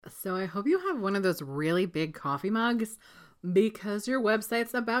So I hope you have one of those really big coffee mugs because your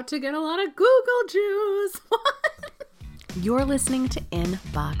website's about to get a lot of Google juice. You're listening to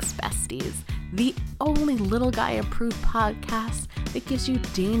Inbox Besties, the only little guy approved podcast that gives you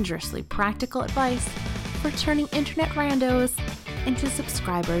dangerously practical advice for turning internet randos into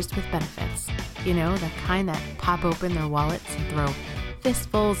subscribers with benefits. You know, the kind that pop open their wallets and throw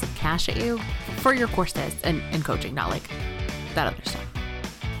fistfuls of cash at you for your courses and coaching, not like that other stuff.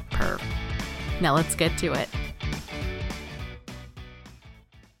 Perv. Now let's get to it.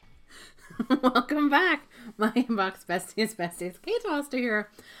 Welcome back, my Inbox Besties. Kate Doster here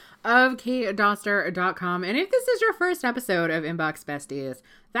of katedoster.com. And if this is your first episode of Inbox Besties,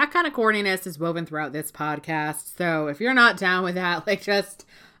 that kind of corniness is woven throughout this podcast. So if you're not down with that,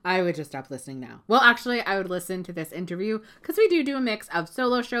 I would just stop listening now. Well, actually, I would listen to this interview because we do a mix of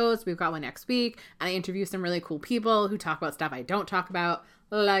solo shows. We've got one next week, and I interview some really cool people who talk about stuff I don't talk about.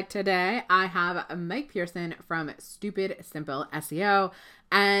 Like today, I have Mike Pearson from Stupid Simple SEO.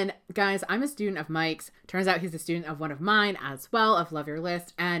 And guys, I'm a student of Mike's. Turns out he's a student of one of mine as well, of Love Your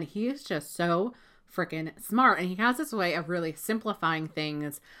List. And he is just so freaking smart. And he has this way of really simplifying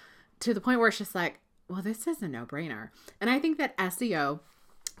things to the point where it's just like, well, this is a no-brainer. And I think that SEO,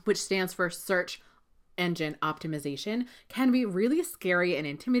 which stands for search engine optimization, can be really scary and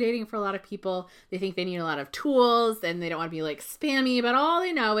intimidating for a lot of people. They think they need a lot of tools and they don't want to be like spammy, but all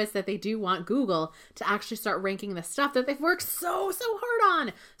they know is that they do want Google to actually start ranking the stuff that they've worked so hard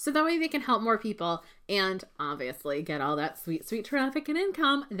on. So that way they can help more people and obviously get all that sweet traffic and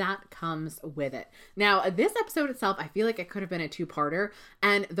income that comes with it. Now, this episode itself, I feel like it could have been a two-parter,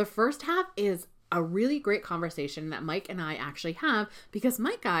 and the first half is a really great conversation that Mike and I actually have because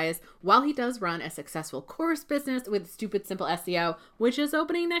Mike, guys, while he does run a successful course business with Stupid Simple SEO, which is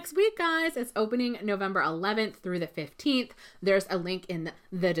opening next week, guys. It's opening November 11th through the 15th. There's a link in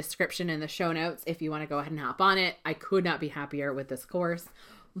the description in the show notes if you want to go ahead and hop on it. I could not be happier with this course.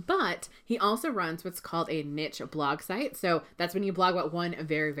 But he also runs what's called a niche blog site. So that's when you blog about one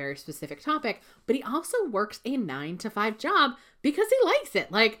very specific topic. But he also works a 9-to-5 job because he likes it.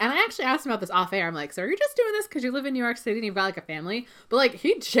 And I actually asked him about this off air. I'm like, so are you just doing this because you live in New York City and you've got a family? But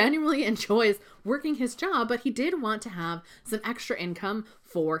he genuinely enjoys working his job, but he did want to have some extra income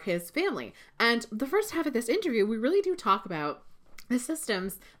for his family. And the first half of this interview, we really do talk about the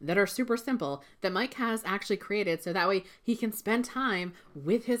systems that are super simple that Mike has actually created so that way he can spend time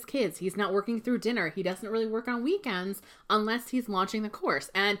with his kids. He's not working through dinner. He doesn't really work on weekends unless he's launching the course.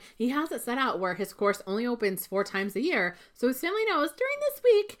 And he has it set out where his course only opens 4 times a year. So his family knows during this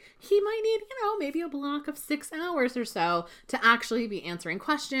week, he might need, maybe a block of 6 hours or so to actually be answering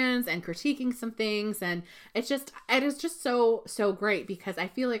questions and critiquing some things. And it is just so great because I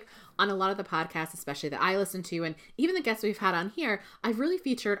feel like on a lot of the podcasts, especially that I listen to, and even the guests we've had on here, I've really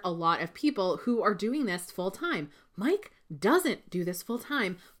featured a lot of people who are doing this full time. Mike doesn't do this full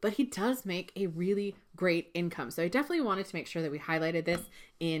time, but he does make a really great income. So I definitely wanted to make sure that we highlighted this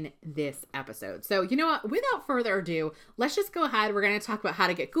in this episode. So you know what, without further ado, let's just go ahead. We're going to talk about how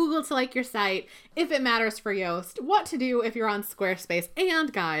to get Google to like your site, if it matters for Yoast, what to do if you're on Squarespace,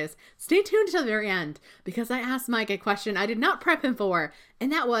 and guys, stay tuned to the very end because I asked Mike a question I did not prep him for,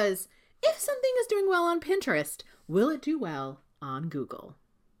 and that was, if something is doing well on Pinterest, will it do well on Google?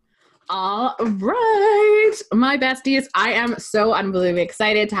 All right, my besties, I am so unbelievably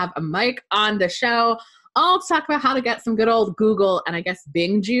excited to have Mike on the show. I'll talk about how to get some good old Google and I guess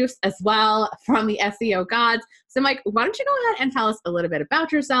Bing juice as well from the SEO gods. So Mike, why don't you go ahead and tell us a little bit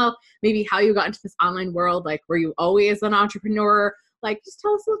about yourself, maybe how you got into this online world, were you always an entrepreneur? Just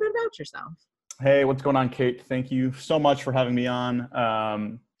tell us a little bit about yourself. Hey, what's going on, Kate? Thank you so much for having me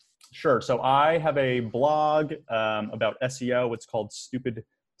on. Sure. So I have a blog about SEO. It's called Stupid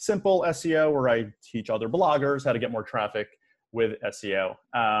Simple SEO, where I teach other bloggers how to get more traffic with SEO.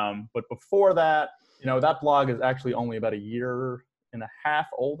 But before that, that blog is actually only about 1.5 years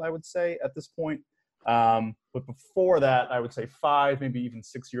old, I would say, at this point. But before that, I would say 5, maybe even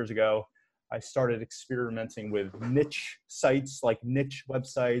 6 years ago, I started experimenting with niche sites, like niche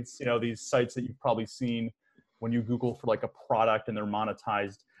websites, these sites that you've probably seen when you Google for a product and they're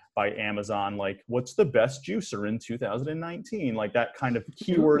monetized by Amazon, what's the best juicer in 2019, that kind of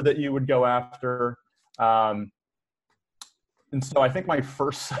keyword that you would go after. And so I think my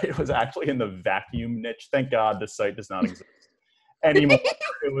first site was actually in the vacuum niche. Thank God this site does not exist anymore.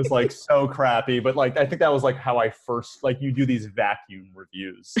 It was so crappy, but I think that was how I first, you do these vacuum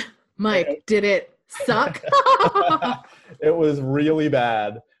reviews. Mike, did it suck? It was really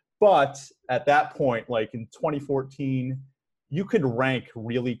bad. But at that point, in 2014, you could rank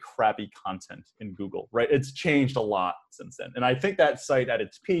really crappy content in Google, right? It's changed a lot since then. And I think that site at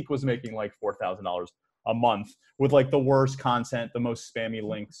its peak was making like $4,000 a month with like the worst content, the most spammy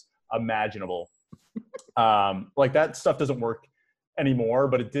links imaginable. Like that stuff doesn't work anymore,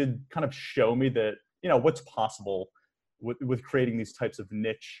 but it did kind of show me that, you know, what's possible with creating these types of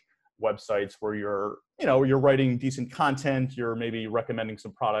niche websites where you're, you know, you're writing decent content, you're maybe recommending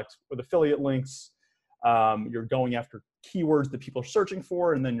some products with affiliate links, you're going after keywords that people are searching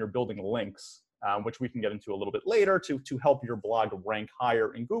for, and then you're building links, which we can get into a little bit later to help your blog rank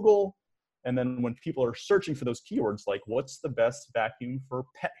higher in Google. And then when people are searching for those keywords, like what's the best vacuum for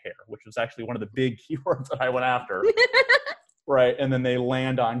pet hair, which was actually one of the big keywords that I went after, right? And then they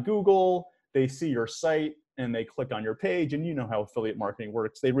land on Google, they see your site, and they click on your page, and you know how affiliate marketing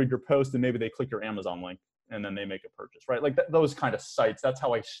works. They read your post, and maybe they click your Amazon link, and then they make a purchase, right? Like those kind of sites. That's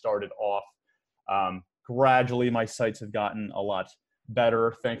how I started off. Gradually, my sites have gotten a lot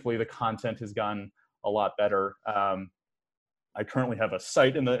better. Thankfully, the content has gotten a lot better. I currently have a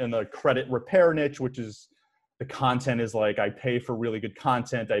site in the credit repair niche, which is the content is like I pay for really good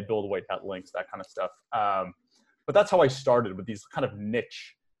content. I build white hat links, that kind of stuff. But that's how I started with these kind of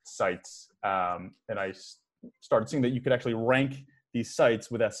niche sites. And I started seeing that you could actually rank these sites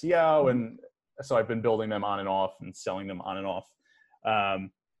with SEO. And so I've been building them on and off and selling them on and off.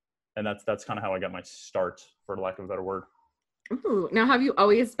 And that's kind of how I got my start, for lack of a better word. Ooh, now, have you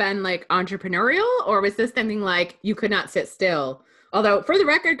always been like entrepreneurial, or was this something like you could not sit still? Although, for the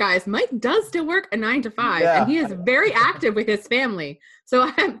record, guys, Mike does still work a 9-to-5, and he is very active with his family. So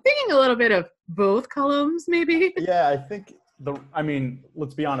I'm thinking a little bit of both columns, maybe. Yeah, I think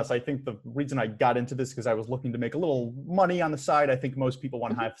let's be honest. I think the reason I got into this because I was looking to make a little money on the side. I think most people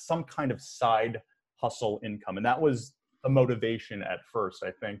want to have some kind of side hustle income, and that was the motivation at first.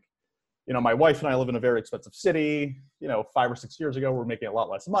 I think, you know, my wife and I live in a very expensive city. You know, 5 or 6 years ago, we were making a lot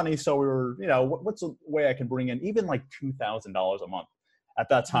less money. So we were, you know, what's a way I can bring in even like $2,000 a month? At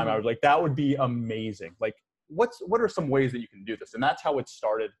that time, I was like, that would be amazing. Like, what are some ways that you can do this? And that's how it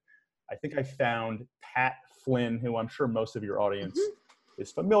started. I think I found Pat Flynn, who I'm sure most of your audience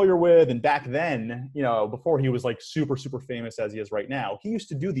is familiar with. And back then, you know, before he was like super, super famous as he is right now, he used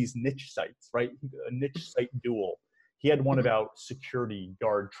to do these niche sites, right? A niche site duel. He had one about security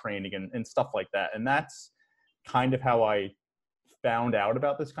guard training and stuff like that. And that's kind of how I found out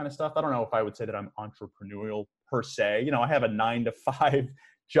about this kind of stuff. I don't know if I would say that I'm entrepreneurial per se. You know, I have a 9-to-5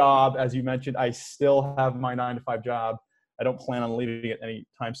 job. As you mentioned, I still have my 9-to-5 job. I don't plan on leaving it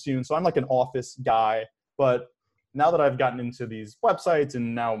anytime soon. So I'm like an office guy. But now that I've gotten into these websites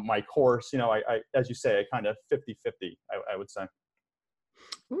and now my course, you know, I as you say, I kind of 50-50, I would say.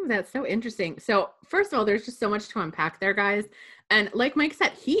 Ooh, that's so interesting. So first of all, there's just so much to unpack there, guys. And like Mike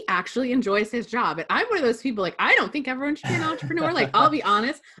said, he actually enjoys his job. And I'm one of those people, like, I don't think everyone should be an entrepreneur. Like, I'll be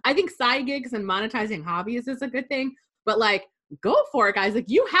honest. I think side gigs and monetizing hobbies is a good thing. But like, go for it, guys. Like,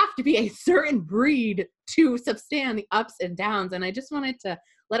 you have to be a certain breed to sustain the ups and downs. And I just wanted to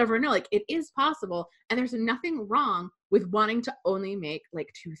let everyone know, like, it is possible. And there's nothing wrong with wanting to only make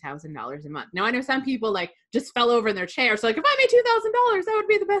like $2,000 a month. Now, I know some people like just fell over in their chair. So like, if I made $2,000, that would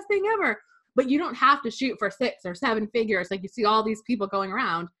be the best thing ever. But you don't have to shoot for 6 or 7 figures. Like you see all these people going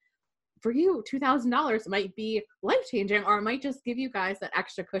around. For you, $2,000 might be life-changing, or it might just give you guys that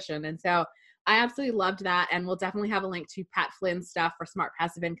extra cushion. And so I absolutely loved that. And we'll definitely have a link to Pat Flynn's stuff for Smart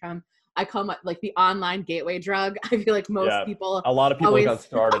Passive Income. I call it like the online gateway drug. I feel like most people, a lot of people got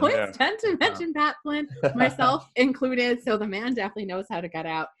started. Always tend to mention Pat Flynn, myself included. So the man definitely knows how to get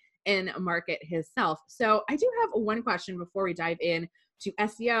out and market himself. So I do have one question before we dive in to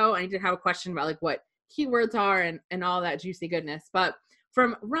SEO. I did have a question about like what keywords are and all that juicy goodness. But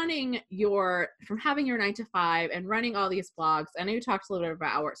from having your 9-to-5 and running all these blogs, I know you talked a little bit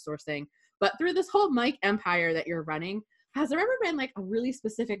about outsourcing, but through this whole Mike empire that you're running, has there ever been like a really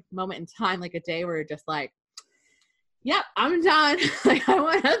specific moment in time, like a day where you're just like, yep, I'm done. Like, I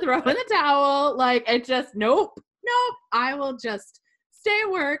want to throw in the towel. Like, it just, nope. I will just stay at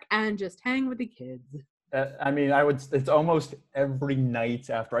work and just hang with the kids. I mean, it's almost every night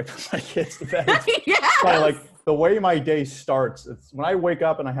after I put my kids to bed. Yes. Like the way my day starts, it's when I wake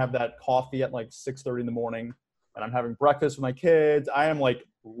up and I have that coffee at like 6:30 in the morning and I'm having breakfast with my kids, I am like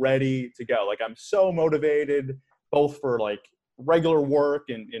ready to go. Like, I'm so motivated, both for like regular work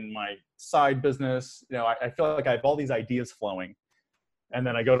and in my side business. You know, I feel like I have all these ideas flowing, and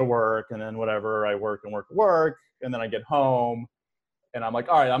then I go to work, and then whatever, I work, and then I get home and I'm like,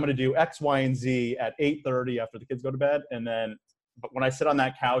 all right, I'm going to do X, Y, and Z at 8:30 after the kids go to bed. And then, but when I sit on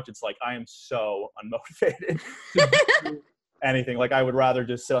that couch, it's like, I am so unmotivated anything. Like I would rather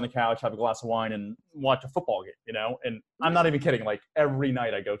just sit on the couch, have a glass of wine and watch a football game, you know? And I'm not even kidding. Like every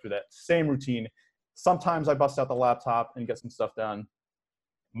night I go through that same routine. Sometimes I bust out the laptop and get some stuff done.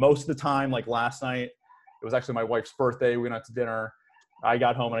 Most of the time, like last night, it was actually my wife's birthday. We went out to dinner. I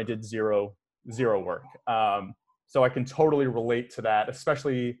got home and I did zero work. So I can totally relate to that,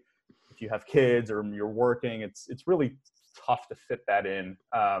 especially if you have kids or you're working. It's really tough to fit that in,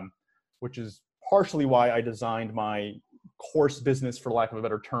 which is partially why I designed my course business, for lack of a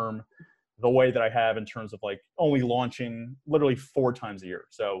better term, the way that I have in terms of like only launching literally 4 times a year.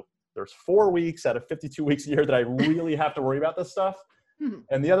 So there's 4 weeks out of 52 weeks a year that I really have to worry about this stuff.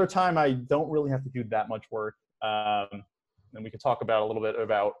 And the other time I don't really have to do that much work. And we could talk about a little bit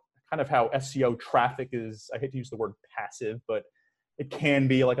about kind of how SEO traffic is, I hate to use the word passive, but it can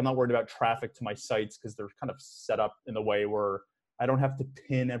be. Like I'm not worried about traffic to my sites because they're kind of set up in the way where I don't have to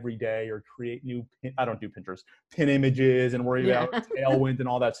pin every day or create new I don't do Pinterest, pin images and worry about tailwind and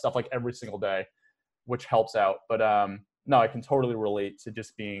all that stuff like every single day, which helps out. But no, I can totally relate to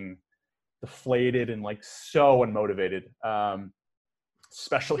just being deflated and like so unmotivated,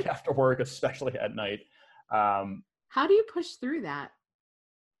 especially after work, especially at night. How do you push through that?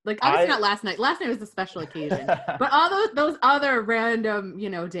 Like obviously not last night. Last night was a special occasion, but all those other random,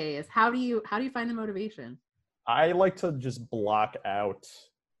 days. How do you find the motivation? I like to just block out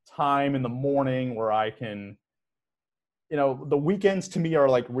time in the morning where I can, the weekends to me are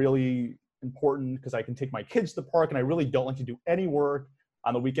like really important because I can take my kids to the park and I really don't like to do any work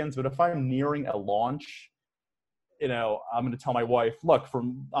on the weekends. But if I'm nearing a launch, I'm going to tell my wife, look,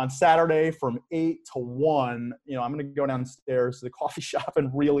 on Saturday from 8 to 1, I'm going to go downstairs to the coffee shop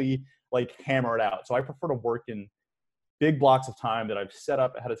and really like hammer it out. So I prefer to work in big blocks of time that I've set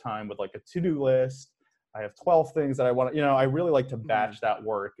up ahead of time with like a to-do list. I have 12 things that I want to, I really like to batch that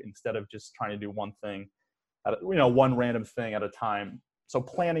work instead of just trying to do one thing, one random thing at a time. So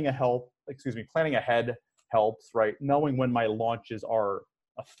planning ahead helps, right? Knowing when my launches are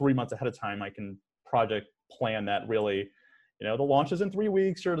 3 months ahead of time, I can project plan that really, the launch is in 3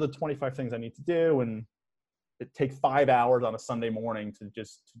 weeks, here are the 25 things I need to do. And it takes 5 hours on a Sunday morning to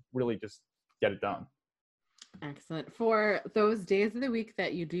really get it done. Excellent. For those days of the week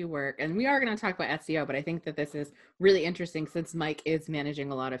that you do work, and we are going to talk about SEO, but I think that this is really interesting since Mike is managing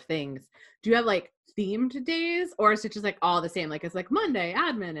a lot of things. Do you have like themed days, or is it just like all the same? Like it's like Monday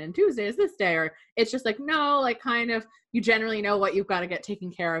admin and Tuesday is this day, or it's just like, no, like kind of, you generally know what you've got to get taken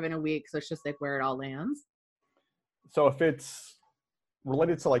care of in a week. So it's just like where it all lands. So if it's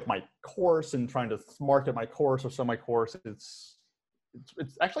related to like my course and trying to market my course or sell my course, it's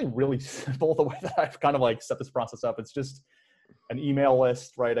actually really simple the way that I've kind of like set this process up. It's just an email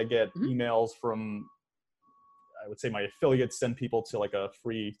list, right? I get emails from, I would say my affiliates send people to like a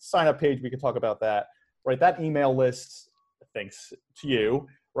free sign up page. We can talk about that, right? That email list, thanks to you,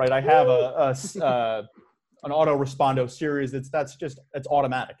 right? I have an auto respondo series. It's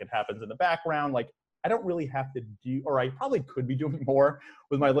automatic. It happens in the background. Like I don't really have to do, or I probably could be doing more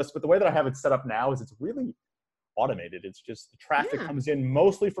with my list, but the way that I have it set up now is it's really automated. It's just the traffic comes in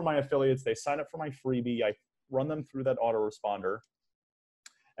mostly from my affiliates. They sign up for my freebie. I run them through that autoresponder.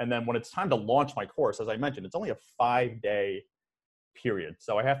 And then when it's time to launch my course, as I mentioned, it's only a 5-day period.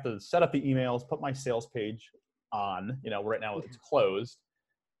 So I have to set up the emails, put my sales page on, right now it's closed.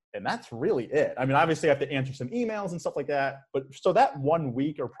 And that's really it. I mean, obviously I have to answer some emails and stuff like that. But so that 1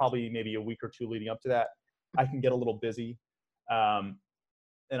 week or probably maybe a week or two leading up to that, I can get a little busy.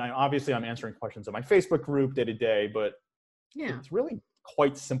 And I'm answering questions in my Facebook group day to day, but it's really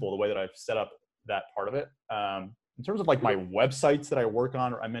quite simple the way that I've set up that part of it. In terms of like my websites that I work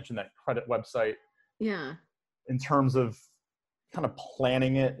on, or I mentioned that credit website. Yeah. In terms of kind of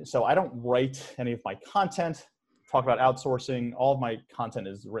planning it. So I don't write any of my content, talk about outsourcing. All of my content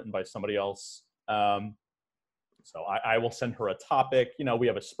is written by somebody else. So I will send her a topic. We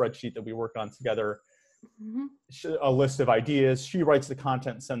have a spreadsheet that we work on together. A list of ideas. She writes the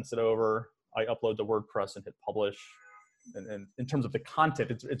content, sends it over. I upload to WordPress and hit publish. And in terms of the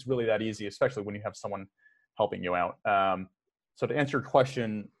content, it's really that easy, especially when you have someone helping you out. So to answer your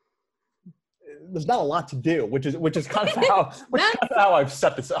question, there's not a lot to do, which is kind of how I've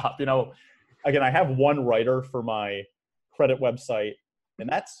set this up. Again, I have one writer for my credit website, and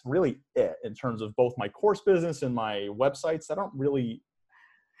that's really it in terms of both my course business and my websites. I don't really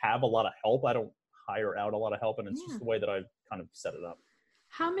have a lot of help. I don't hire out a lot of help, and it's just the way that I've kind of set it up.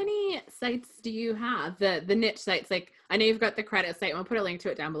 How many sites do you have? The niche sites, like I know you've got the credit site. I'll put a link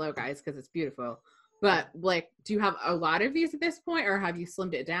to it down below, guys, because it's beautiful. But like, do you have a lot of these at this point, or have you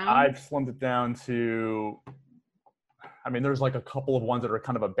slimmed it down? I've slimmed it down to, there's like a couple of ones that are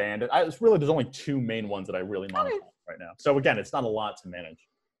kind of abandoned. There's only 2 main ones that I really want to right now. So again, it's not a lot to manage.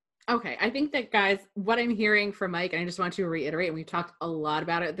 Okay, I think that, guys, what I'm hearing from Mike, and I just want to reiterate, and we've talked a lot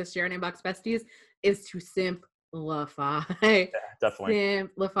about it this year in Inbox Besties, is to simplify. Yeah, definitely.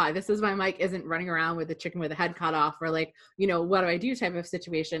 Simplify. This is why Mike isn't running around with the chicken with the head cut off, or like, you know, what do I do type of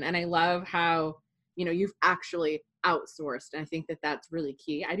situation. And I love how, you know, you've actually outsourced. And I think that that's really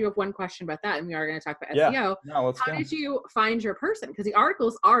key. I do have one question about that, and we are going to talk about SEO. No, let's How go. did you find your person? Because the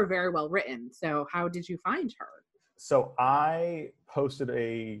articles are very well written. So how did you find her? So I posted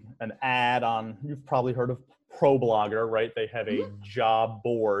an ad on, you've probably heard of ProBlogger, right? They have a job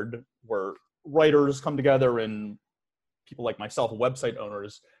board where writers come together and people like myself, website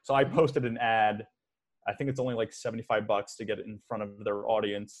owners. So I posted an ad. I think it's only like $75 to get it in front of their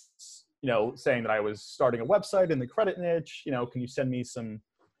audience, you know, saying that I was starting a website in the credit niche. You know, can you send me some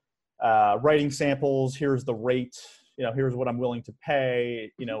writing samples? Here's the rate. You know, here's what I'm willing to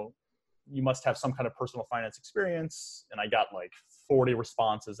pay. You know, you must have some kind of personal finance experience. And I got like 40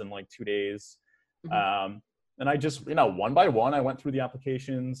 responses in like 2 days. And I just, you know, one by one, I went through the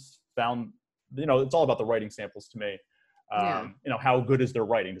applications, found, you know, it's all about the writing samples to me. You know, how good is their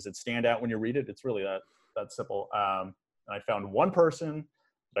writing? Does it stand out when you read it? It's really that simple. And I found one person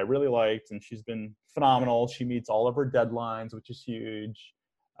that I really liked, and she's been phenomenal. She meets all of her deadlines, which is huge.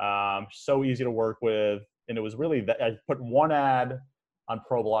 So easy to work with. And it was really that I put one ad on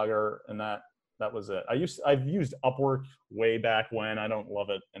ProBlogger, and that was it. I've used Upwork way back when. I don't love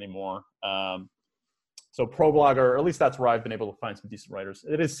it anymore. So ProBlogger, or at least that's where I've been able to find some decent writers.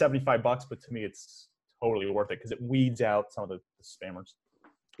 It is $75, but to me, it's totally worth it because it weeds out some of the spammers.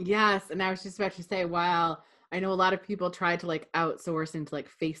 Yes, and I was just about to say, while I know a lot of people try to like outsource into like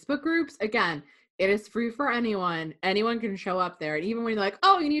Facebook groups, again, it is free for anyone. Anyone can show up there. And even when you're like,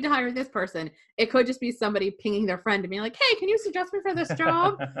 oh, you need to hire this person, it could just be somebody pinging their friend and being like, hey, can you suggest me for this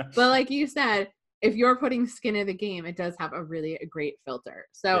job? But like you said, if you're putting skin in the game, it does have a really great filter.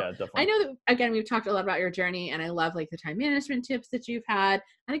 So yeah, I know that, again, we've talked a lot about your journey, and I love like the time management tips that you've had.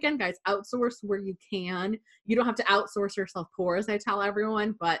 And again, guys, outsource where you can. You don't have to outsource yourself poor, as I tell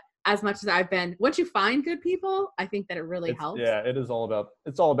everyone, but as much as I've been, once you find good people, I think that it really helps. Yeah, it's all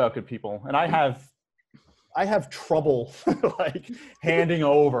about good people. And I have trouble like handing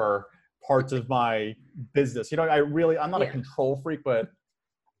over parts of my business. You know, I'm not a control freak, but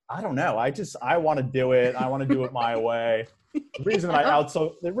I don't know. I want to do it. I want to do it my way. The reason that I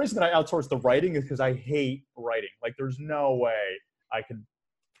outsource the writing is because I hate writing. Like, there's no way I could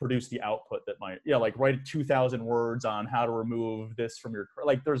produce the output that like write 2,000 words on how to remove this from your,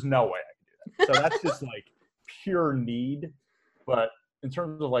 like, there's no way I can do that. So that's just like pure need. But in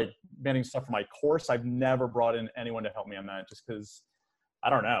terms of like managing stuff for my course, I've never brought in anyone to help me on that, just because I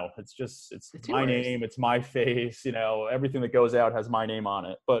don't know. It's my name. It's my face. You know, everything that goes out has my name on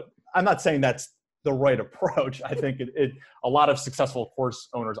it. But I'm not saying that's the right approach. I think a lot of successful course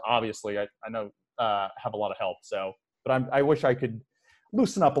owners, obviously, I know have a lot of help. So, but I wish I could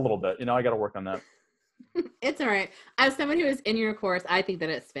loosen up a little bit. You know, I got to work on that. It's all right. As someone who is in your course, I think that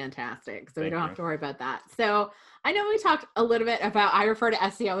it's fantastic. So we don't have to worry about that. So I know we talked a little bit about, I refer to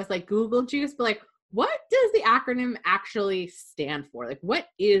SEO as like Google juice, but like, what does the acronym actually stand for? Like, what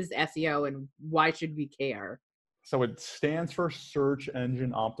is SEO and why should we care? So it stands for search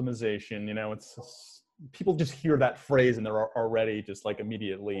engine optimization. You know, people just hear that phrase and they're already just like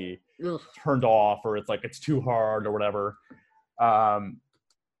immediately turned off, or it's like, it's too hard or whatever.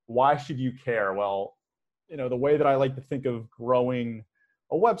 Why should you care? Well, you know, the way that I like to think of growing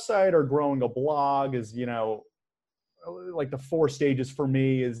a website or growing a blog is, you know, like the 4 stages for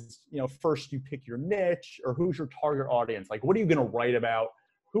me is, you know, first you pick your niche, or who's your target audience? Like, what are you going to write about?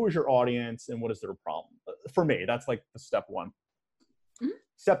 Who is your audience and what is their problem? For me, that's like the step 1. Mm-hmm.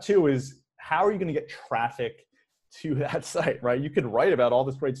 Step 2 is, how are you going to get traffic to that site, right? You could write about all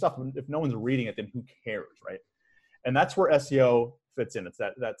this great stuff, and if no one's reading it, then who cares, right? And that's where SEO fits in. It's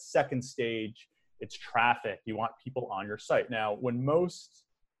that second stage. It's traffic. You want people on your site. Now,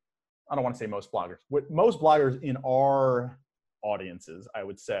 I don't want to say most bloggers in our audiences, I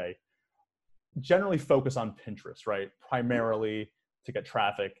would say, generally focus on Pinterest, right? Primarily to get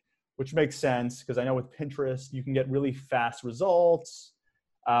traffic, which makes sense because I know with Pinterest, you can get really fast results.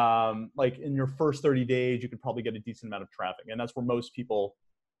 Like in your first 30 days, you could probably get a decent amount of traffic. And that's where most people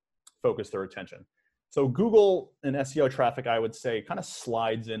focus their attention. So Google and SEO traffic, I would say, kind of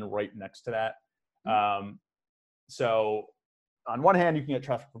slides in right next to that. So on one hand, you can get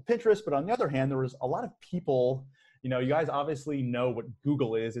traffic from Pinterest, but on the other hand, there was a lot of people, you know, you guys obviously know what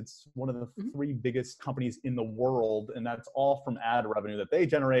Google is. It's one of the 3 biggest companies in the world, and that's all from ad revenue that they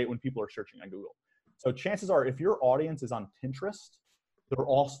generate when people are searching on Google. So chances are, if your audience is on Pinterest, they're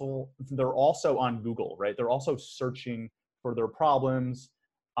also on Google, right? They're also searching for their problems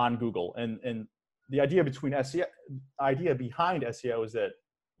on Google. And the idea behind SEO is that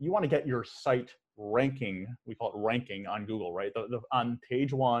you want to get your site ranking. We call it ranking on Google, right? On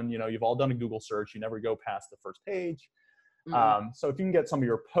page one, you've all done a Google search. You never go past the first page. So if you can get some of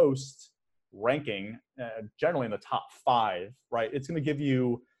your posts ranking, generally in the top 5, right? It's going to give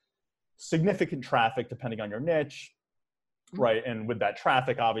you significant traffic depending on your niche, right? And with that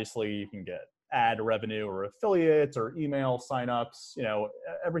traffic, obviously you can get ad revenue or affiliates or email signups,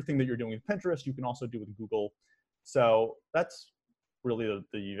 everything that you're doing with Pinterest, you can also do with Google. So that's really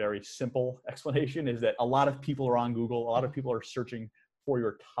the very simple explanation, is that a lot of people are on Google. A lot of people are searching for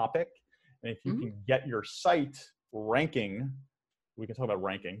your topic. And if you can get your site ranking, we can talk about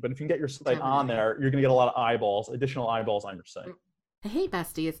ranking, but if you can get your site on there, you're going to get a lot of additional eyeballs on your site. Hey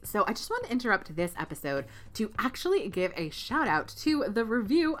besties, so I just want to interrupt this episode to actually give a shout out to the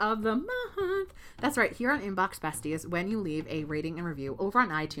review of the month. That's right, here on Inbox Besties, when you leave a rating and review over on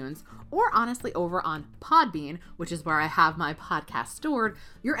iTunes, or honestly over on Podbean, which is where I have my podcast stored,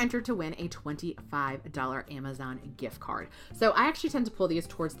 you're entered to win a $25 Amazon gift card. So I actually tend to pull these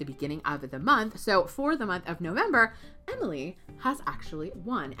towards the beginning of the month. So for the month of November, Emily has actually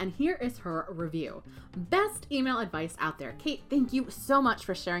won, and here is her review. Best email advice out there. Kate, thank you so much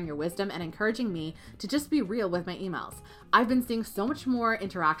for sharing your wisdom and encouraging me to just be real with my emails. I've been seeing so much more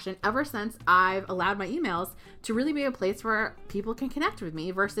interaction ever since I've allowed my emails to really be a place where people can connect with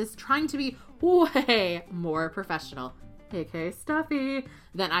me versus trying to be way more professional, aka stuffy,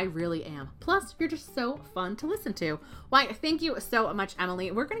 than I really am. Plus, you're just so fun to listen to. Why, thank you so much, Emily.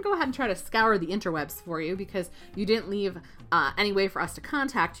 We're going to go ahead and try to scour the interwebs for you because you didn't leave any way for us to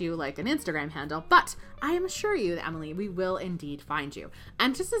contact you like an Instagram handle, but I am assure you that, Emily, we will indeed find you.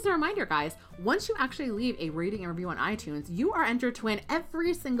 And just as a reminder, guys, once you actually leave a rating and review on iTunes, you are entered to win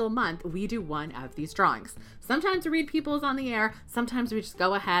every single month. We do one of these drawings. Sometimes we read people's on the air. Sometimes we just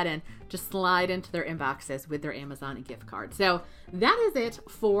go ahead and just slide into their inboxes with their Amazon gift card. So that is it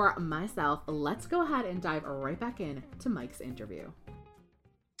for myself. Let's go ahead and dive right back in to Mike's interview.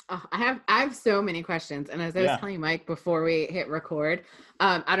 Oh, I have so many questions. And as I was telling Mike before we hit record,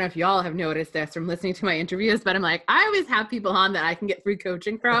 I don't know if y'all have noticed this from listening to my interviews, but I'm like, I always have people on that I can get free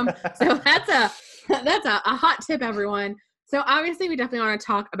coaching from. So that's a hot tip, everyone. So obviously we definitely want to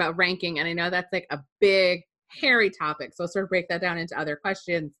talk about ranking. And I know that's like a big, hairy topic. So I'll sort of break that down into other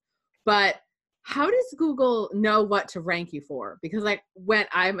questions. But how does Google know what to rank you for? Because like when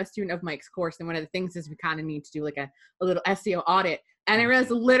I'm a student of Mike's course, and one of the things is we kind of need to do like a little SEO audit. And I realized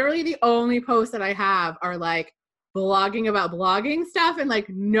literally the only posts that I have are like blogging about blogging stuff and like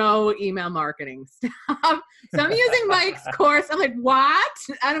no email marketing stuff. So I'm using Mike's course. I'm like, what?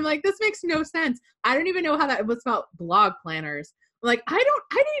 And I'm like, this makes no sense. I don't even know how that was about blog planners. I'm like, I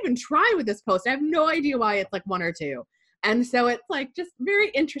didn't even try with this post. I have no idea why it's like 1 or 2. And so it's like just very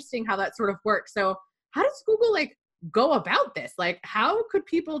interesting how that sort of works. So how does Google like go about this? Like, how could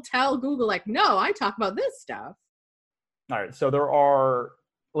people tell Google like, no, I talk about this stuff? All right. So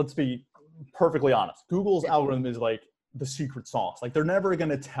let's be perfectly honest. Google's algorithm is like the secret sauce. Like they're never going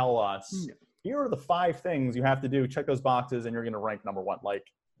to tell us, here are the 5 things you have to do. Check those boxes and you're going to rank number 1. Like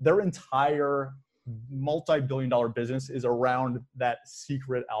their entire multi-billion-dollar business is around that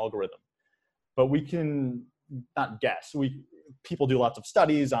secret algorithm. But we can not guess. People do lots of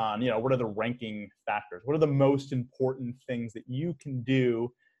studies on, what are the ranking factors? What are the most important things that you can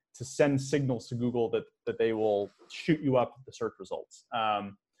do to send signals to Google that they will shoot you up the search results?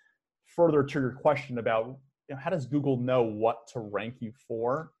 Further to your question about, how does Google know what to rank you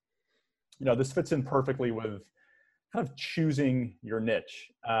for? This fits in perfectly with kind of choosing your niche.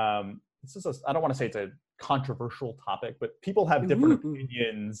 I don't want to say it's a controversial topic, but people have different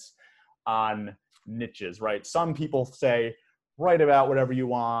opinions on niches, right? Some people say, write about whatever you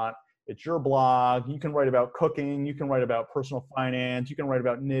want. It's your blog. You can write about cooking. You can write about personal finance. You can write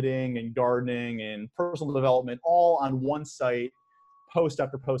about knitting and gardening and personal development all on one site, post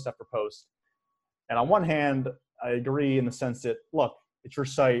after post after post. And on one hand, I agree in the sense that, look, it's your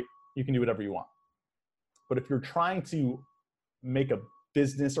site. You can do whatever you want. But if you're trying to make a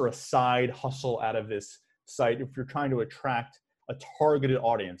business or a side hustle out of this site, if you're trying to attract a targeted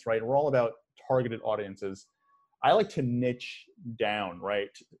audience, right? We're all about targeted audiences. I like to niche down, right?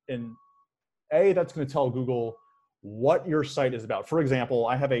 And that's going to tell Google what your site is about. For example,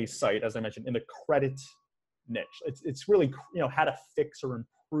 I have a site, as I mentioned, in the credit niche. It's really, how to fix or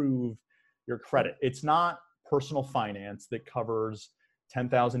improve your credit. It's not personal finance that covers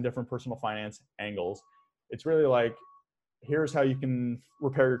 10,000 different personal finance angles. It's really like, here's how you can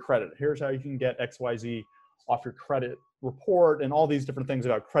repair your credit. Here's how you can get XYZ off your credit report and all these different things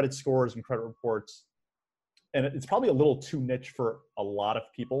about credit scores and credit reports. And it's probably a little too niche for a lot of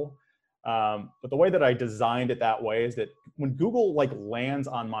people. But the way that I designed it that way is that when Google like lands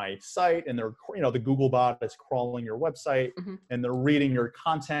on my site and they're, the Google bot is crawling your website and they're reading your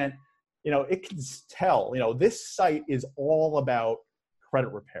content, it can tell, this site is all about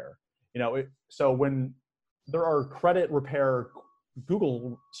credit repair. So when there are credit repair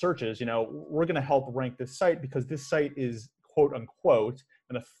Google searches, we're going to help rank this site because this site is quote unquote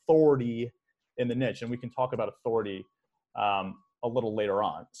an authority in the niche. And we can talk about authority a little later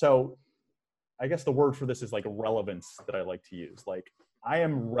on. So I guess the word for this is like relevance that I like to use. Like I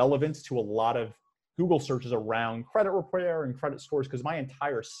am relevant to a lot of Google searches around credit repair and credit scores because my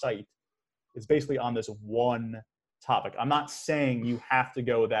entire site is basically on this one topic. I'm not saying you have to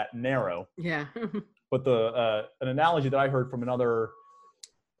go that narrow. Yeah. But an analogy that I heard from another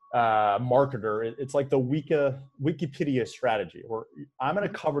marketer, it's like the Wikipedia strategy, where I'm going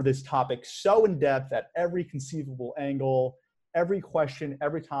to cover this topic so in depth at every conceivable angle, every question,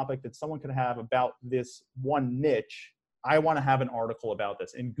 every topic that someone could have about this one niche. I want to have an article about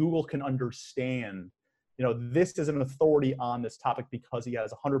this, and Google can understand, this is an authority on this topic because he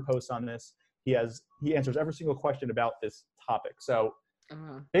has 100 posts on this. He answers every single question about this topic. So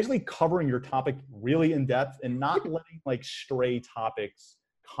basically covering your topic really in depth and not letting like stray topics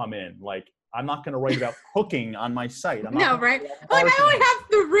come in. Like I'm not going to write about cooking on my site. Right? Like I only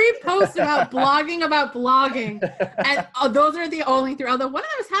have 3 posts about blogging. And those are the only 3. Although one of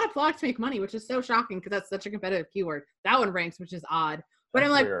them is how to blog to make money, which is so shocking because that's such a competitive keyword. That one ranks, which is odd. But that's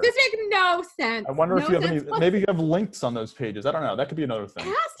I'm like, weird. This makes no sense. I wonder if you have maybe you have links on those pages. I don't know. That could be another thing. It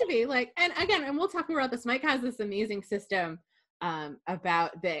has to be like, and again, and we'll talk more about this. Mike has this amazing system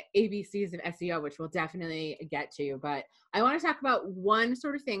about the ABCs of SEO, which we'll definitely get to. But I want to talk about one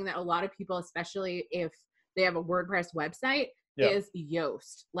sort of thing that a lot of people, especially if they have a WordPress website, is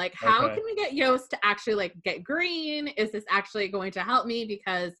Yoast. Like, how can we get Yoast to actually like get green? Is this actually going to help me?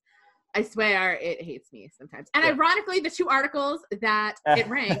 Because I swear it hates me sometimes. And ironically, the 2 articles that it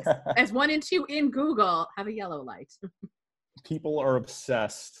ranks as 1 and 2 in Google have a yellow light. People are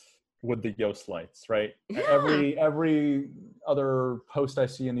obsessed with the Yoast lights, right? Yeah. Every other post I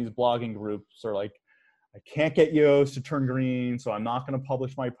see in these blogging groups are like, I can't get Yoast to turn green, so I'm not going to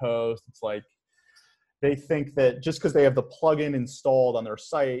publish my post. It's like they think that just because they have the plugin installed on their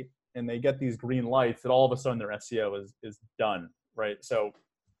site and they get these green lights, that all of a sudden their SEO is done, right? So,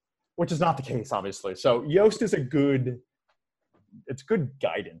 which is not the case, obviously. So Yoast is good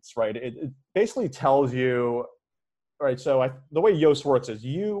guidance, right? It basically tells you, all right, so the way Yoast works is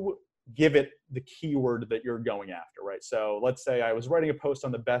you give it the keyword that you're going after, right? So let's say I was writing a post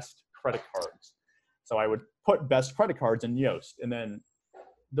on the best credit cards. So I would put best credit cards in Yoast, and then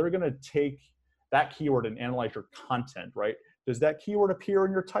they're going to take that keyword and analyze your content, right? Does that keyword appear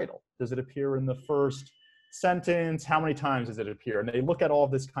in your title? Does it appear in the first sentence? How many times does it appear? And they look at all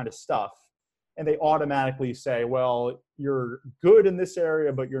of this kind of stuff, and they automatically say, well, you're good in this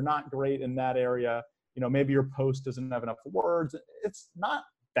area, but you're not great in that area. Maybe your post doesn't have enough words. It's not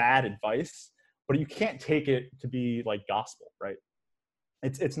bad advice, but you can't take it to be like gospel, right?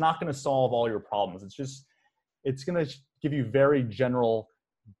 It's not going to solve all your problems. It's going to give you very general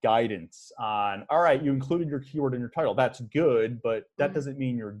guidance on, all right, you included your keyword in your title. That's good, but that doesn't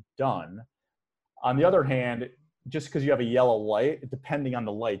mean you're done. On the other hand, just because you have a yellow light, depending on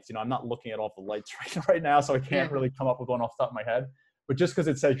the lights, I'm not looking at all the lights right now, so I can't really come up with one off the top of my head. But just because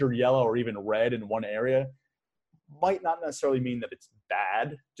it says you're yellow or even red in one area might not necessarily mean that it's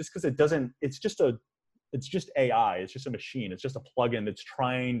bad. Just because it doesn't, it's just AI. It's just a machine. It's just a plugin that's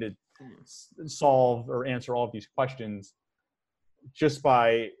trying to solve or answer all of these questions just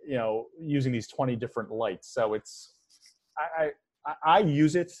by, using these 20 different lights. So I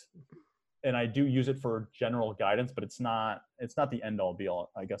use it, and I do use it for general guidance, but it's not the end all be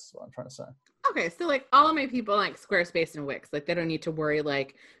all, I guess is what I'm trying to say. Okay, so like all of my people like Squarespace and Wix, like they don't need to worry,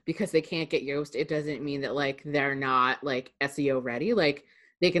 like because they can't get Yoast, it doesn't mean that like they're not like SEO ready. Like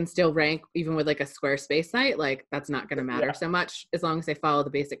they can still rank even with like a Squarespace site. Like that's not going to matter so much as long as they follow the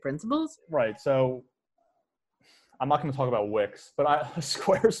basic principles. Right. So I'm not going to talk about Wix, but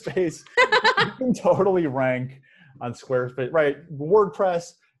Squarespace, you can totally rank on Squarespace, right?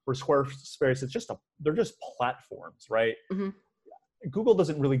 WordPress for Squarespace, they're just platforms, right? Mm-hmm. Google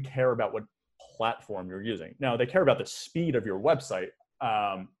doesn't really care about what platform you're using. Now, they care about the speed of your website,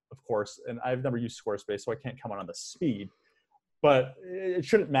 of course, and I've never used Squarespace, so I can't comment on the speed, but it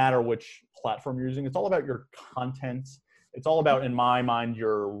shouldn't matter which platform you're using. It's all about your content. It's all about, in my mind,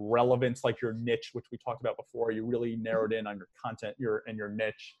 your relevance, like your niche, which we talked about before. You really narrowed in on your content, your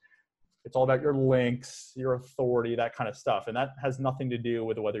niche. It's all about your links, your authority, that kind of stuff. And that has nothing to do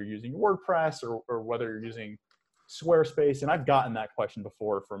with whether you're using WordPress or whether you're using Squarespace. And I've gotten that question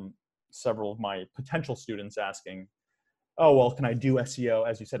before from several of my potential students asking, oh, well, can I do SEO,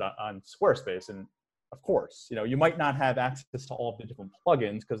 as you said, on Squarespace? And of course, you might not have access to all of the different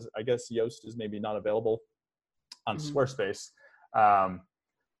plugins because I guess Yoast is maybe not available on Squarespace.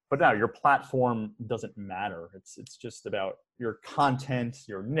 But now your platform doesn't matter. It's just about your content,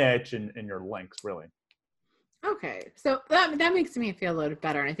 your niche, and your links, really. Okay. So that makes me feel a little bit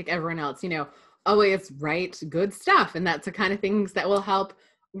better. And I think everyone else, always write good stuff. And that's the kind of things that will help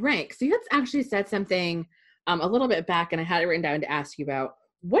rank. So you had actually said something a little bit back, and I had it written down to ask you about.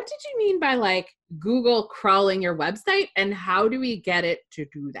 What did you mean by like Google crawling your website, and how do we get it to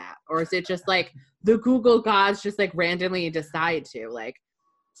do that? Or is it just like the Google gods just like randomly decide to like?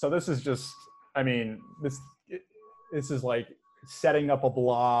 So this is just, this is like setting up a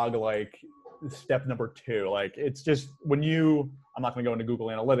blog, like step number 2. Like it's just when I'm not going to go into Google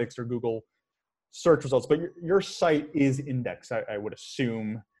Analytics or Google search results, but your site is indexed. I would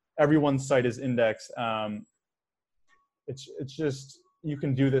assume everyone's site is indexed. It's just, you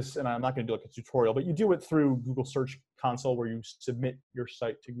can do this, and I'm not going to do like a tutorial, but you do it through Google Search Console, where you submit your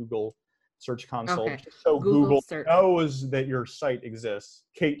site to Google Search Console. Okay. So Google knows that your site exists.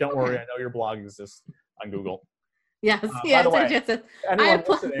 Kate, don't worry. I know your blog exists on Google. Yes. By the way, anyone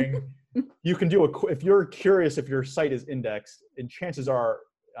listening, you can do if you're curious if your site is indexed, and chances are,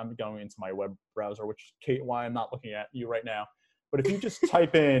 I'm going into my web browser, which Kate, why I'm not looking at you right now. But if you just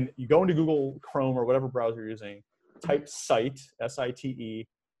type in, you go into Google Chrome or whatever browser you're using, type site, SITE,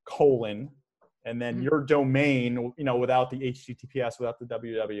 and then your domain, without the HTTPS, without the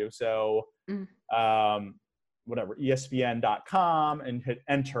www. So, whatever, ESPN.com, and hit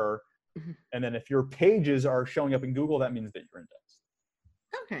enter. And then if your pages are showing up in Google, that means that you're indexed.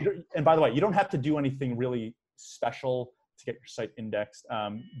 Okay. And by the way, you don't have to do anything really special to get your site indexed.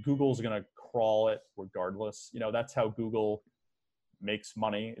 Google's going to crawl it regardless. That's how Google makes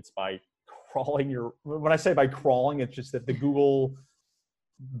money. It's by crawling when I say by crawling, it's just that the Google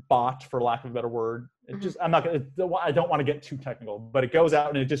bot, for lack of a better word, I don't want to get too technical, but it goes out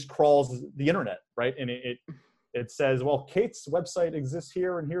and it just crawls the internet, right? And it says, well, Kate's website exists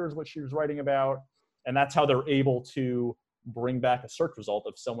here, and here's what she was writing about. And that's how they're able to bring back a search result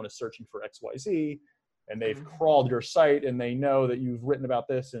if someone is searching for XYZ, and they've crawled your site and they know that you've written about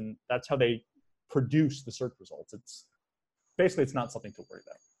this, and that's how they produce the search results. It's not something to worry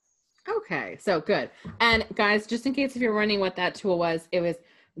about. Okay, so good. And guys, just in case if you're wondering what that tool was, it was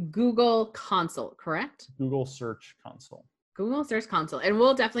Google Console, correct? Google Search Console. Google Search Console. And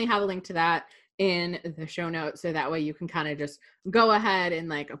we'll definitely have a link to that in the show notes, so that way you can kind of just go ahead and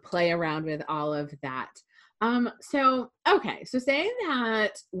like play around with all of that. So say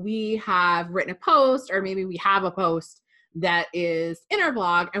that we have written a post, or maybe we have a post that is in our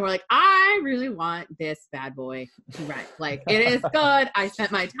blog, and we're like, I really want this bad boy to rank. Like, it is good. I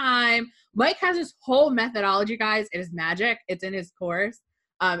spent my time. Mike has this whole methodology, guys. It is magic. It's in his course.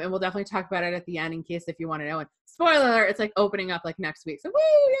 And we'll definitely talk about it at the end in case if you want to know. And spoiler alert, it's like opening up like next week. So woo,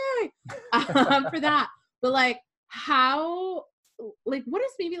 yay! For that. But like, what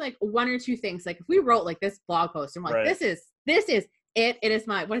is maybe like one or two things? Like if we wrote like this blog post and we're like, this is it. It is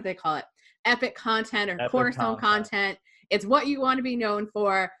my, what do they call it? Epic content or cornerstone content. It's what you want to be known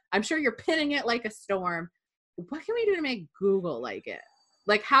for. I'm sure you're pinning it like a storm. What can we do to make Google like it?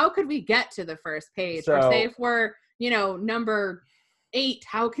 Like, how could we get to the first page? Or say if we're, number 8,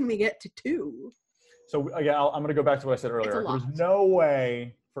 how can we get to 2? So again, I'm going to go back to what I said earlier. There's no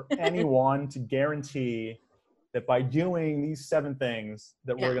way for anyone to guarantee that by doing these 7 things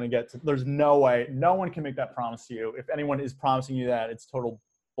that we're going to get to, there's no way, no one can make that promise to you. If anyone is promising you that, it's total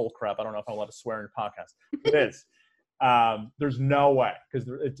bullcrap. I don't know if I'm allowed to swear in your podcast. It is. There's no way, because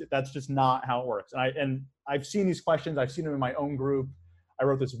that's just not how it works. And I've seen these questions. I've seen them in my own group. I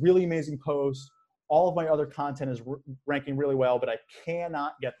wrote this really amazing post. All of my other content is ranking really well, but I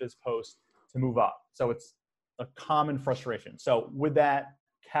cannot get this post to move up. So it's a common frustration. So with that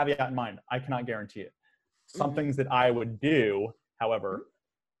caveat in mind, I cannot guarantee it. Some things that I would do, however,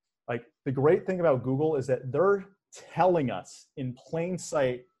 like the great thing about Google is that they're telling us in plain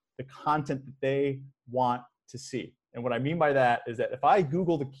sight the content that they want to see. And what I mean by that is that if I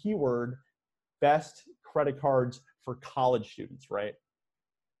Google the keyword best credit cards for college students, right?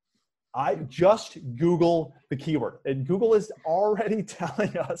 I just Google the keyword, and Google is already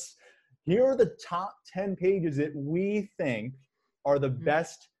telling us, here are the top 10 pages that we think are the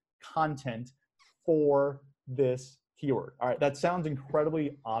best content for this keyword. All right, that sounds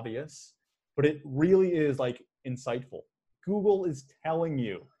incredibly obvious, but it really is like insightful. Google is telling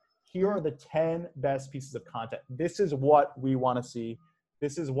you, Here are the 10 best pieces of content. This is what we want to see.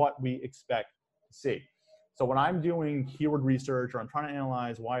 This is what we expect to see. So when I'm doing keyword research or I'm trying to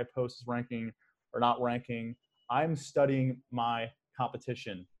analyze why a post is ranking or not ranking, I'm studying my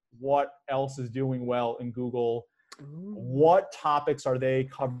competition. What else is doing well in Google? What topics are they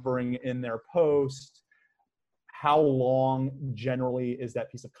covering in their post? How long generally is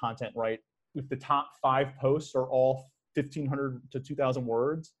that piece of content, right? If the top 5 posts are all 1,500 to 2,000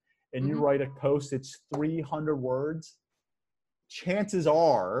 words, and you write a post, it's 300 words, chances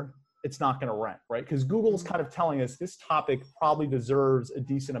are it's not going to rank, right? Because Google's kind of telling us this topic probably deserves a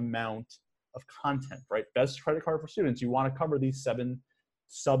decent amount of content, right? Best credit card for students. You want to cover these 7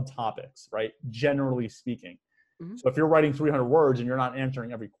 subtopics, right? Generally speaking. So if you're writing 300 words and you're not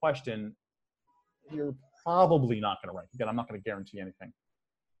answering every question, you're probably not going to rank. Again, I'm not going to guarantee anything.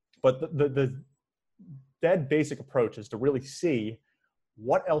 But the dead basic approach is to really see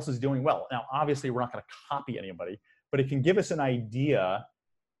what else is doing well. Now, obviously, we're not going to copy anybody, but it can give us an idea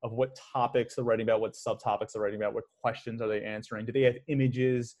of what topics they're writing about, what subtopics they're writing about, what questions are they answering. Do they have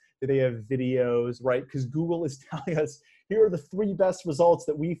images? Do they have videos, right? Because Google is telling us, here are the 3 best results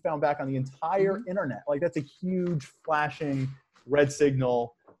that we found back on the entire internet. Like, that's a huge flashing red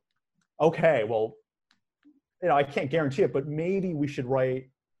signal. Okay, well, I can't guarantee it, but maybe we should write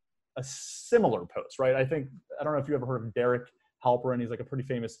a similar post, right? I don't know if you ever heard of Derek Halperin. He's like a pretty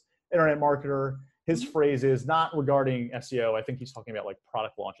famous internet marketer. His phrase is not regarding SEO. I think he's talking about like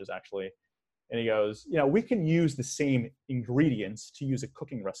product launches actually. And he goes, we can use the same ingredients to use a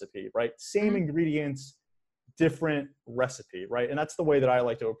cooking recipe, right? Same ingredients, different recipe, right? And that's the way that I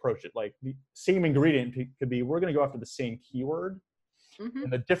like to approach it. Like the same ingredient could be, we're going to go after the same keyword.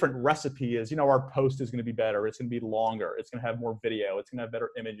 And the different recipe is, our post is going to be better. It's going to be longer. It's going to have more video. It's going to have better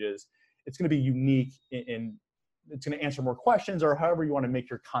images. It's going to be unique in it's going to answer more questions, or however you want to make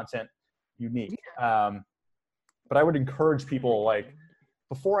your content unique. But I would encourage people, like,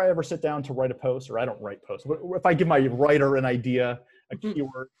 before I ever sit down to write a post, or I don't write posts, but if I give my writer an idea, a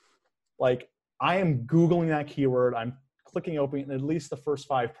keyword, like I am Googling that keyword, I'm clicking open at least the first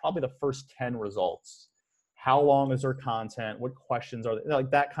 5, probably the first 10 results. How long is their content? What questions are they? Like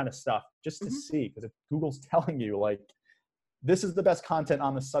that kind of stuff, just to see, because if Google's telling you like, this is the best content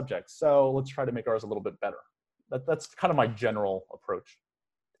on the subject, so let's try to make ours a little bit better. That's kind of my general approach.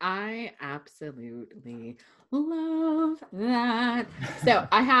 I absolutely love that. So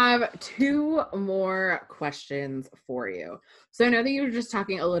I have 2 more questions for you. So I know that you were just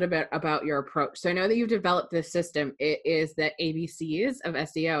talking a little bit about your approach. So I know that you've developed this system. It is the ABCs of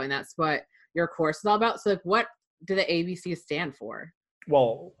SEO, and that's what your course is all about. So like, what do the ABCs stand for?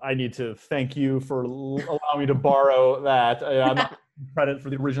 Well, I need to thank you for allowing me to borrow that. I'm not credit for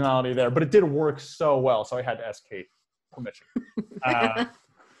the originality there, but it did work so well. So I had to ask Kate permission.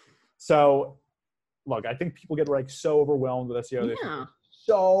 So look, I think people get like so overwhelmed with SEO. There's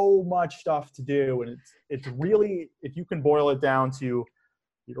so much stuff to do. And it's really, if you can boil it down to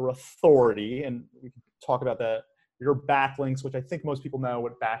your authority, and we can talk about that, your backlinks, which I think most people know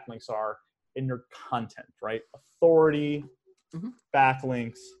what backlinks are, in your content, right? Authority,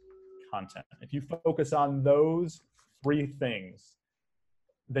 backlinks, content. If you focus on those 3 things,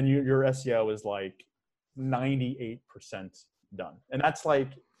 then your SEO is like 98% done. And that's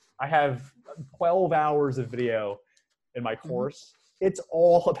like, I have 12 hours of video in my course. It's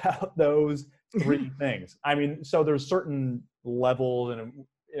all about those 3 things. I mean, so there's certain levels and,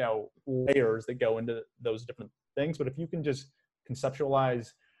 layers that go into those different things. But if you can just conceptualize,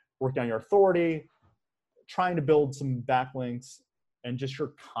 working on your authority, trying to build some backlinks, and just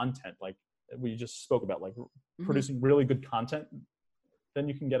your content, like we just spoke about, like producing really good content, then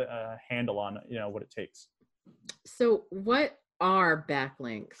you can get a handle on, what it takes. So what are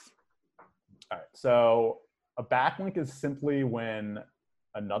backlinks? All right. So a backlink is simply when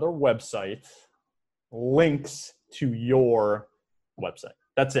another website links to your website.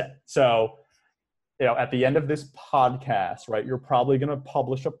 That's it. So, at the end of this podcast, right, you're probably going to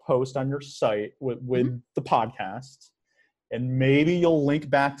publish a post on your site with the podcast, and maybe you'll link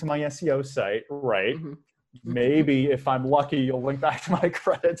back to my SEO site, right? Maybe if I'm lucky, you'll link back to my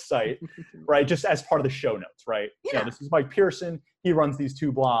credit site, right? Just as part of the show notes, right? Yeah. This is Mike Pearson. He runs these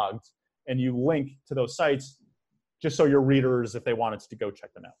 2 blogs, and you link to those sites just so your readers, if they wanted to go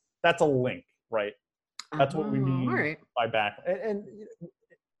check them out. That's a link, right? That's what we mean by back. And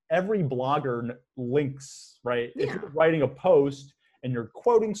every blogger links, right? Yeah. If you're writing a post and you're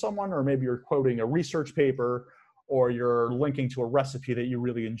quoting someone, or maybe you're quoting a research paper, or you're linking to a recipe that you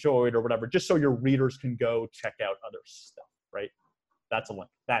really enjoyed or whatever, just so your readers can go check out other stuff, right? That's a link.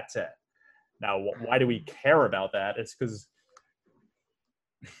 That's it. Now, why do we care about that? It's because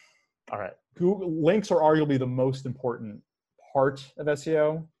All right. Google links are arguably the most important part of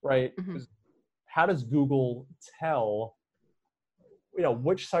SEO, right? Mm-hmm. How does Google tell,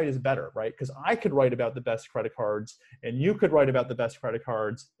 which site is better, right? Because I could write about the best credit cards and you could write about the best credit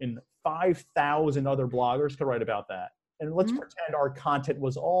cards and 5,000 other bloggers could write about that. And let's pretend our content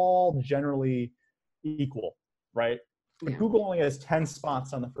was all generally equal, right? But Google only has 10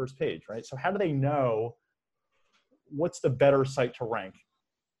 spots on the first page, right? So how do they know what's the better site to rank?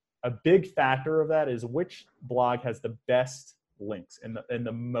 A big factor of that is which blog has the best links and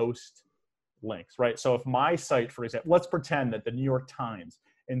the most links, right? So if my site, for example, let's pretend that the New York Times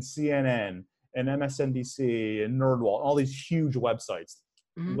and CNN and MSNBC and NerdWallet, all these huge websites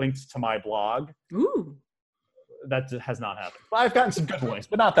linked to my blog. Ooh. That has not happened. But I've gotten some good links,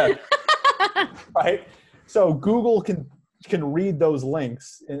 but not that, right? So Google can read those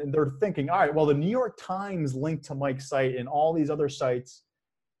links and they're thinking, all right, well, the New York Times linked to Mike's site and all these other sites,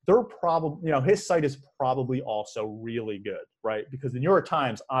 they're probably, his site is probably also really good, right? Because the New York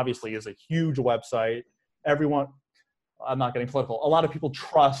Times obviously is a huge website. Everyone, I'm not getting political, a lot of people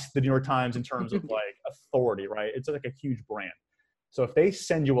trust the New York Times in terms of like authority, right? It's like a huge brand. So if they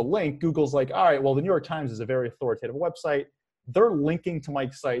send you a link, Google's like, all right, well, the New York Times is a very authoritative website. They're linking to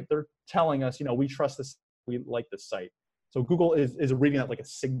Mike's site. They're telling us, we trust this, we like this site. So Google is reading that like a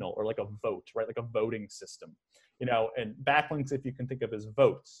signal or like a vote, right? Like a voting system, and backlinks, if you can think of as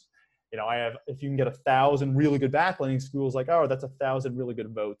votes, if you can get 1,000 really good backlinks, Google's like, oh, that's 1,000 really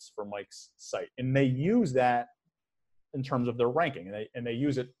good votes for Mike's site. And they use that in terms of their ranking and they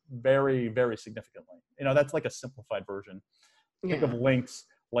use it very, very significantly. That's like a simplified version. Think of links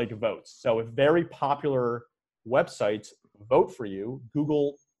like votes. So if very popular websites vote for you,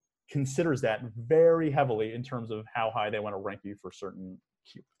 Google considers that very heavily in terms of how high they want to rank you for certain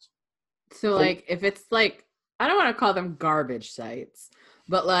keywords. So like if it's like, I don't want to call them garbage sites,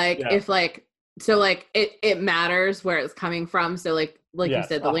 but if it matters where it's coming from. So like you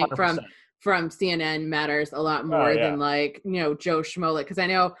said, the 100%. Link from CNN matters a lot more than Joe Schmo. Because I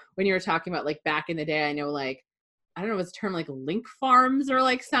know when you were talking about like back in the day, I know I don't know if it's a term like link farms or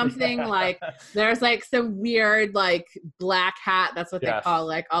like something like there's like some weird like black hat. That's what they call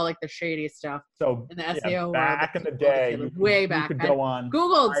like all like the shady stuff. So in the SEO back in the day, way back, you could go on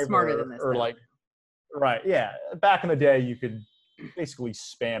Google's smarter than this. Or like, right. Yeah. Back in the day, you could basically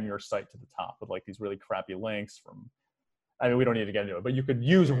spam your site to the top with like these really crappy links from, we don't need to get into it, but you could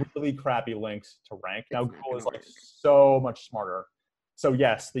use really crappy links to rank. Now Google is like so much smarter. So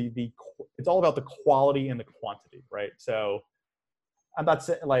yes, it's all about the quality and the quantity, right? So I'm not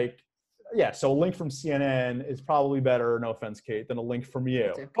saying so a link from CNN is probably better, no offense, Kate, than a link from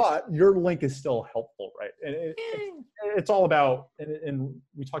you. Okay. But your link is still helpful, right? And it's all about, and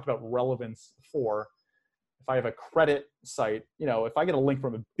we talked about relevance before. If I have a credit site, if I get a link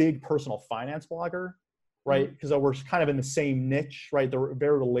from a big personal finance blogger, right? Because we're kind of in the same niche, right? They're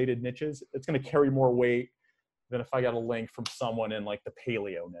very related niches. It's going to carry more weight than if I got a link from someone in like the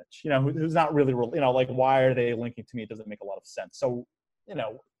paleo niche, who's not really, like why are they linking to me? It doesn't make a lot of sense. So,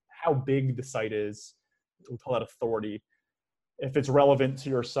 how big the site is, we call that authority. If it's relevant to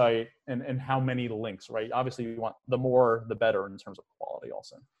your site and how many links, right? Obviously you want the more, the better in terms of quality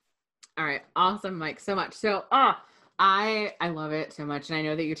also. All right. Awesome, Mike. So much. So, I love it so much. And I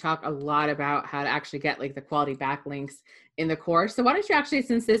know that you talk a lot about how to actually get like the quality backlinks in the course. So why don't you actually,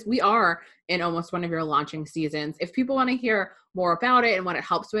 since we are in almost one of your launching seasons, if people want to hear more about it and what it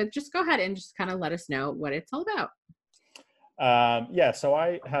helps with, just go ahead and just kind of let us know what it's all about. So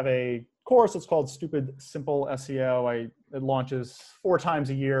I have a course. It's called Stupid Simple SEO. It launches 4 times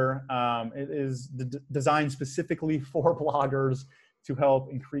a year. It is designed specifically for bloggers to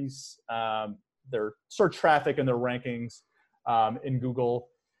help increase their search traffic and their rankings in Google.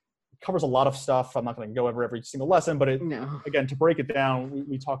 It covers a lot of stuff. I'm not going to go over every single lesson, but again, to break it down,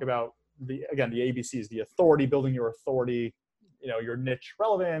 we talk about the ABCs, the authority, building your authority, your niche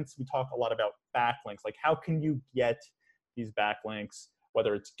relevance. We talk a lot about backlinks, like how can you get these backlinks,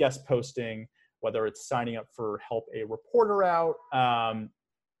 whether it's guest posting, whether it's signing up for Help a Reporter Out. And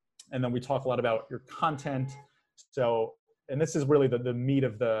then we talk a lot about your content. So, and this is really the meat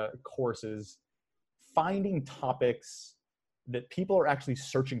of the course is finding topics that people are actually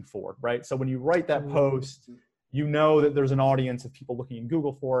searching for, right? So when you write that post, that there's an audience of people looking in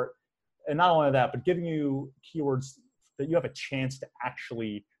Google for it. And not only that, but giving you keywords that you have a chance to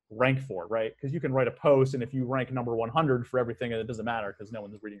actually rank for, right? Because you can write a post and if you rank number 100 for everything, it doesn't matter because no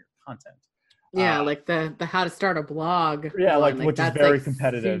one's reading your content. Yeah, like the how to start a blog. Yeah, like which is very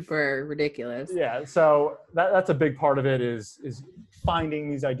competitive. Super ridiculous. Yeah, so that's a big part of it is finding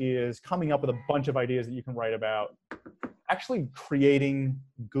these ideas, coming up with a bunch of ideas that you can write about, actually creating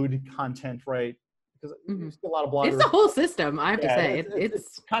good content, right? Because you see a lot of bloggers. It's the whole system, I have to say. It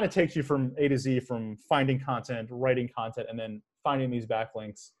kind of takes you from A to Z, from finding content, writing content, and then finding these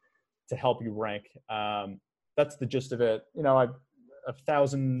backlinks to help you rank. That's the gist of it. You know,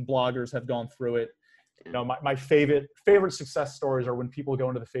 1,000 bloggers have gone through it. You know, my favorite success stories are when people go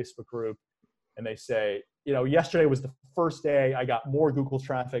into the Facebook group and they say, you know, yesterday was the first day I got more Google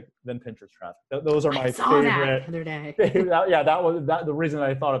traffic than Pinterest traffic. Those are my favorite. That the other day. The reason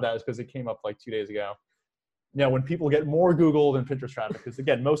I thought of that is because it came up like 2 days ago. You know, when people get more Google than Pinterest traffic, because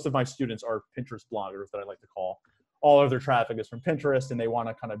again, most of my students are Pinterest bloggers that I like to call. All of their traffic is from Pinterest, and they want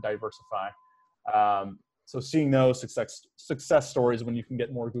to kind of diversify. So seeing those success stories when you can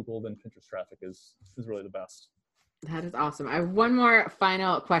get more Google than Pinterest traffic is really the best. That is awesome. I have one more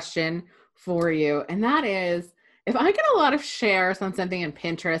final question for you, and that is, if I get a lot of shares on something in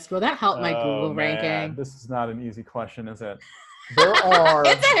Pinterest, will that help my Google ranking? This is not an easy question, is it? There are.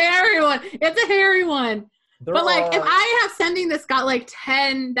 It's a hairy one. But like, if I have something that's got like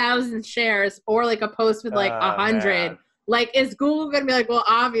 10,000 shares, or like a post with like 100, like, is Google going to be like, well,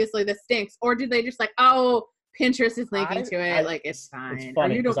 obviously this stinks? Or do they just like, oh, Pinterest is linking to it, like it's fine? It's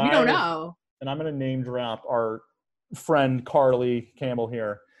funny, you don't know. And I'm going to name drop our friend Carly Campbell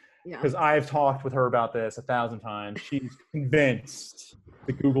here, because I've talked with her about this 1,000 times. She's convinced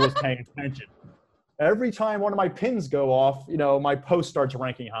that Google is paying attention. Every time one of my pins go off, you know, my post starts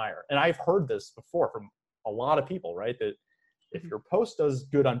ranking higher. And I've heard this before from a lot of people, right? That if your post does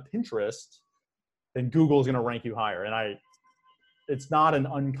good on Pinterest, then Google is going to rank you higher. And it's not an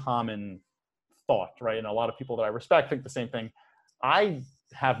uncommon thought, right? And a lot of people that I respect think the same thing. I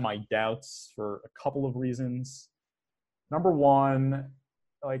have my doubts for a couple of reasons. Number one,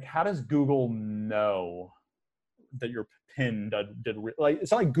 like, how does Google know that your pin did like,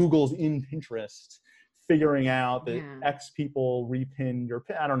 it's not like Google's in Pinterest figuring out that X people repinned your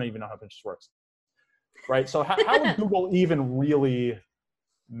pin. I don't even know how Pinterest works, right? So how would Google even really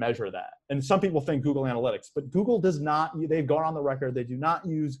measure that? And some people think Google Analytics, but Google does not. They've gone on the record, they do not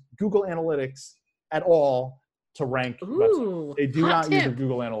use Google Analytics at all to rank websites. They do not use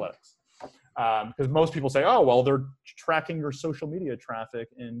Google Analytics. Because most people say, oh, well, they're tracking your social media traffic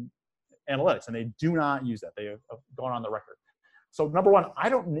in analytics, and they do not use that. They have gone on the record. So number one, I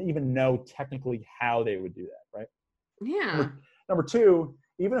don't even know technically how they would do that, right? Yeah. Number two,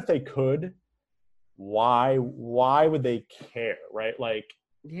 even if they could, why would they care, right? Like,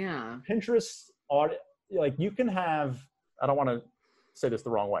 Pinterest, like, you can have, I don't want to say this the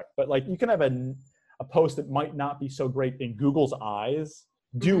wrong way, but like, you can have a post that might not be so great in Google's eyes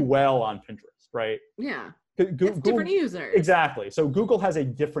do well on Pinterest, right? Yeah. It's different users. Exactly. So Google has a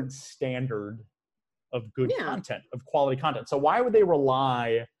different standard of good content, of quality content. So why would they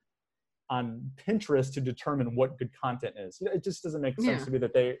rely on Pinterest to determine what good content is? It just doesn't make sense to me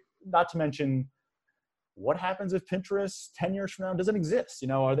that they, not to mention, what happens if Pinterest 10 years from now doesn't exist? You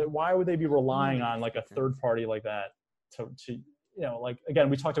know, why would they be relying on like a third party like that to, you know, like, again,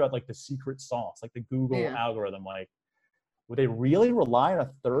 we talked about like the secret sauce, like the Google algorithm, like, would they really rely on a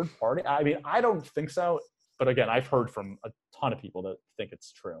third party? I mean, I don't think so. But again, I've heard from a ton of people that think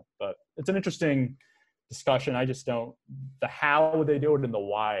it's true. But it's an interesting discussion. I just don't, the how would they do it and the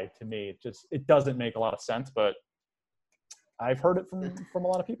why, to me, it doesn't make a lot of sense. But I've heard it from a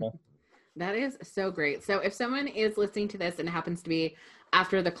lot of people. That is so great. So if someone is listening to this and it happens to be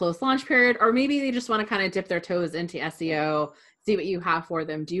after the close launch period, or maybe they just want to kind of dip their toes into SEO, see what you have for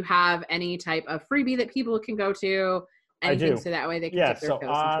them. Do you have any type of freebie that people can go to? Anything, so that way they can dip their toes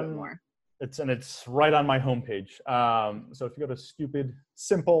into it more. It's right on my homepage. So if you go to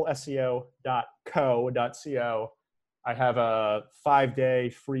stupidsimpleseo.co.co, I have a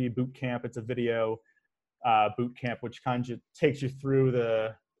 5-day free boot camp. It's a video boot camp, which kind of takes you through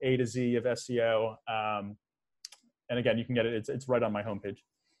the A to Z of SEO. And again, you can get it. It's right on my homepage.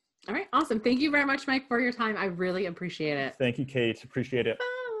 All right. Awesome. Thank you very much, Mike, for your time. I really appreciate it. Thank you, Kate. Appreciate it.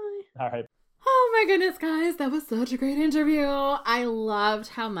 Bye. All right. Oh my goodness, guys, that was such a great interview. I loved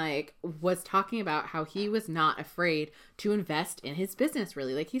how Mike was talking about how he was not afraid to invest in his business,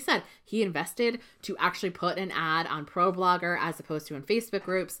 really. Like he said, he invested to actually put an ad on ProBlogger as opposed to in Facebook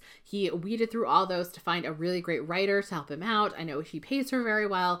groups. He weeded through all those to find a really great writer to help him out. I know he pays her very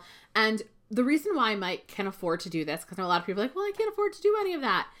well. And the reason why Mike can afford to do this, because I know a lot of people are like, well, I can't afford to do any of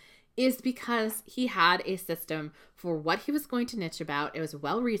that, is because he had a system for what he was going to niche about. It was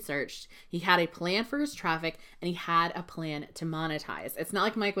well researched. He had a plan for his traffic, and he had a plan to monetize. It's not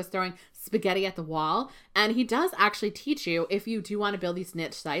like Mike was throwing spaghetti at the wall. And he does actually teach you, if you do want to build these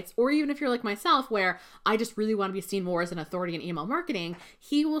niche sites, or even if you're like myself, where I just really want to be seen more as an authority in email marketing,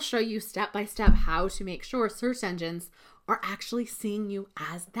 he will show you step by step how to make sure search engines are actually seeing you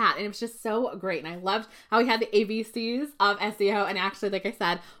as that. And it was just so great. And I loved how we had the ABCs of SEO. And actually, like I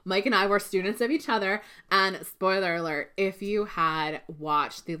said, Mike and I were students of each other. And spoiler alert, if you had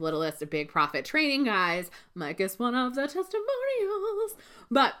watched the Littlest Big Profit training, guys, Mike is one of the testimonials.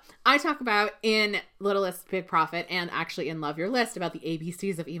 But I talk about in Littlest Big Profit and actually in Love Your List about the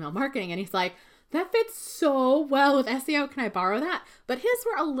ABCs of email marketing. And he's like, that fits so well with SEO. Can I borrow that? But his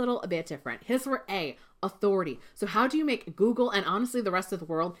were a little bit different. His were authority. So how do you make Google and honestly the rest of the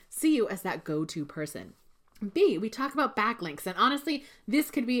world see you as that go-to person? B, we talk about backlinks. And honestly, this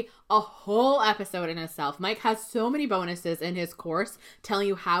could be a whole episode in itself. Mike has so many bonuses in his course telling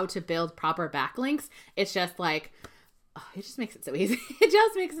you how to build proper backlinks. It's just like, it just makes it so easy. It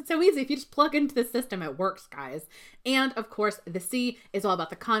just makes it so easy. If you just plug into the system, it works, guys. And of course, the C is all about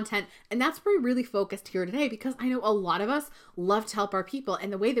the content. And that's where we really focused here today, because I know a lot of us love to help our people.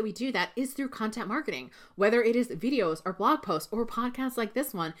 And the way that we do that is through content marketing, whether it is videos or blog posts or podcasts like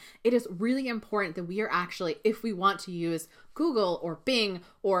this one. It is really important that we are actually, if we want to use Google or Bing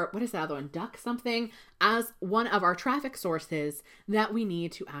or what is that other one, Duck something, as one of our traffic sources, that we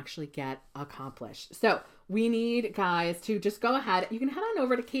need to actually get accomplished. So we need, guys, to just go ahead. You can head on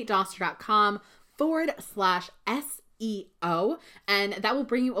over to katedoster.com/SEO, and that will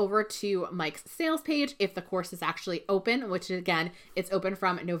bring you over to Mike's sales page if the course is actually open, which again, it's open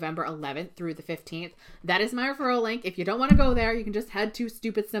from November 11th through the 15th. That is my referral link. If you don't want to go there, you can just head to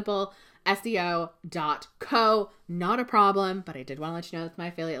StupidSimpleSEO.co. Not a problem, but I did want to let you know that's my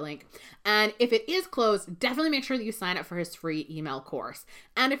affiliate link. And if it is closed, definitely make sure that you sign up for his free email course.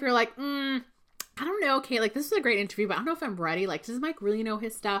 And if you're like, I don't know, Kate, like this is a great interview, but I don't know if I'm ready. Like, does Mike really know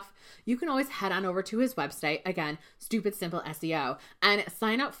his stuff? You can always head on over to his website, again, Stupid Simple SEO, and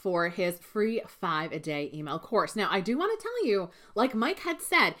sign up for his free 5-a-day email course. Now, I do want to tell you, like Mike had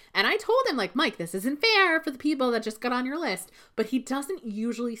said, and I told him, like, Mike, this isn't fair for the people that just got on your list, but he doesn't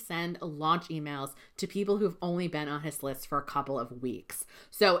usually send launch emails to people who've only been on his list for a couple of weeks.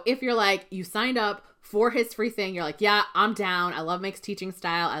 So if you're like, you signed up for his free thing, you're like, yeah, I'm down. I love Mike's teaching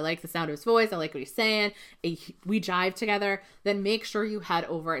style. I like the sound of his voice. I like what he's saying. We jive together. Then make sure you head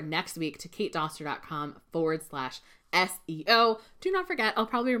over next week to katedoster.com/SEO. Do not forget, I'll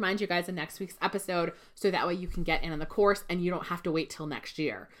probably remind you guys in next week's episode so that way you can get in on the course and you don't have to wait till next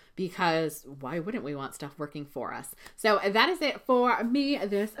year, because why wouldn't we want stuff working for us? So that is it for me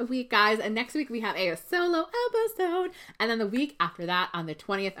this week, guys. And next week we have a solo episode. And then the week after that, on the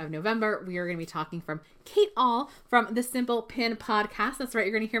 20th of November, we are going to be talking from Kate Ahl from the Simple Pin podcast. That's right.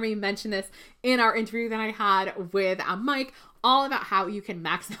 You're going to hear me mention this in our interview that I had with Mike, all about how you can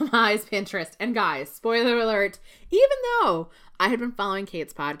maximize Pinterest. And guys, spoiler alert, even though I had been following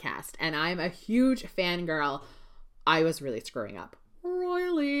Kate's podcast and I'm a huge fangirl, I was really screwing up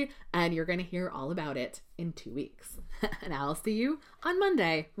royally, and you're going to hear all about it in 2 weeks. And I'll see you on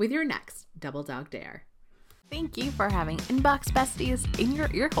Monday with your next Double Dog Dare. Thank you for having Inbox Besties in your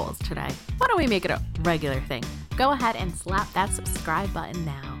ear holes today. Why don't we make it a regular thing? Go ahead and slap that subscribe button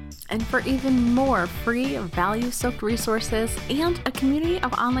now. And for even more free, value-soaked resources and a community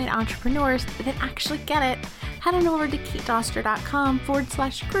of online entrepreneurs that actually get it, head on over to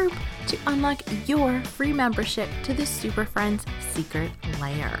katedoster.com/group to unlock your free membership to the Super Friends secret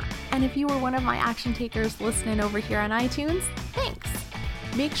layer. And if you were one of my action takers listening over here on iTunes, thanks.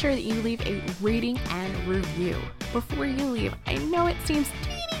 Make sure that you leave a rating and review. Before you leave, I know it seems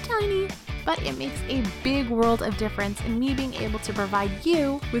teeny tiny, but it makes a big world of difference in me being able to provide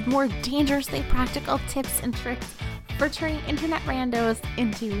you with more dangerously practical tips and tricks for turning internet randos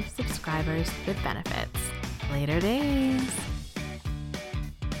into subscribers with benefits. Later days.